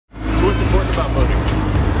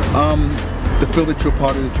To feel that you're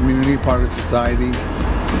part of the community, part of the society,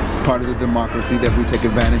 part of the democracy that we take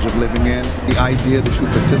advantage of living in. The idea that you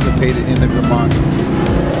participated in the democracy,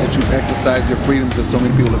 that you exercise your freedoms that so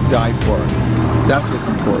many people have died for. That's what's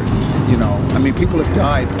important, you know. I mean, people have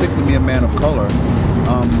died, particularly me, a man of color.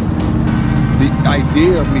 The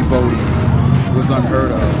idea of me voting was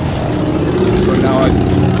unheard of. So now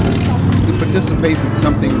to participate in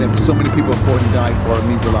something that so many people have fought and died for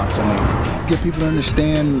means a lot to me. Get people to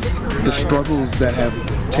understand the struggles that have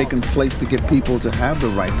taken place to get people to have the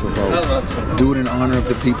right to vote. Do it in honor of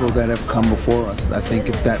the people that have come before us. I think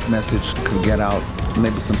if that message could get out,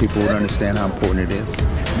 maybe some people would understand how important it is.